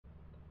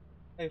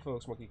Hey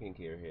folks,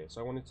 MonkeyKingHero here. So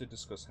I wanted to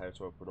discuss how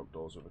to open up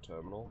doors with a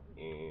terminal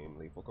in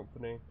Lethal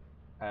Company.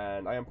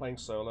 And I am playing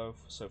solo,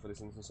 so for this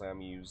instance I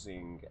am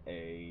using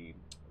a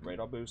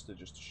radar booster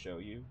just to show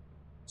you.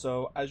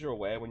 So as you're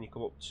aware, when you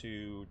come up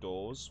to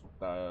doors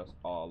that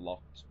are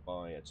locked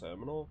by a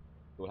terminal,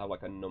 it will have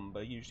like a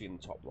number, usually in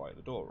the top right of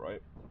the door,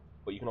 right?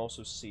 But you can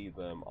also see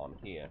them on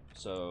here.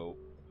 So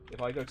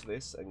if I go to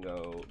this and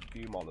go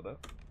view monitor,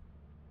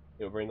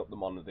 it will bring up the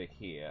monitor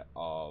here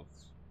of,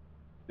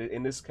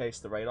 in this case,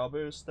 the radar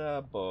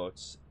booster, but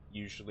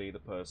usually the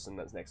person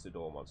that's next to the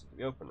door wants it to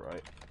be open,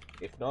 right?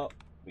 If not,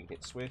 we can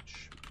hit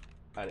switch,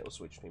 and it will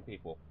switch between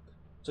people.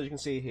 So you can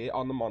see here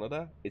on the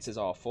monitor, it says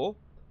R4,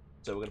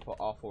 so we're going to put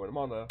R4 in the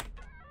monitor,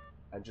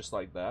 and just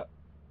like that,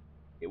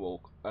 it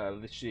will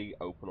literally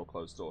open or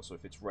close the door. So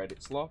if it's red,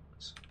 it's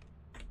locked.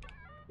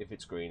 If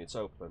it's green, it's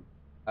open.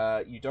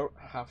 You don't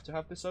have to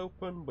have this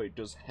open, but it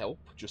does help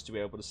just to be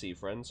able to see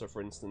friends. So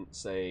for instance,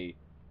 say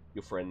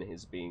your friend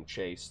is being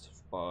chased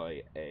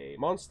by a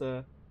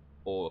monster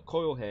or a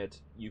coil head,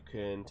 you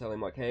can tell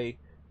him like, hey,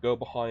 go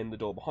behind the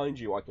door behind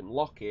you, I can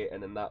lock it,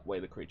 and then that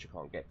way the creature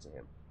can't get to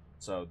him.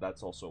 So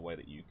that's also a way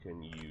that you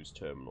can use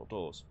terminal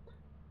doors.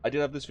 I did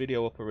have this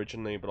video up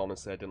originally, but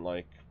honestly I didn't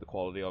like the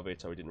quality of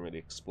it, so I didn't really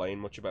explain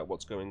much about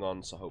what's going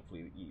on, so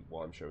hopefully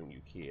what I'm showing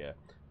you here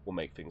will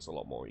make things a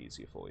lot more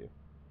easier for you.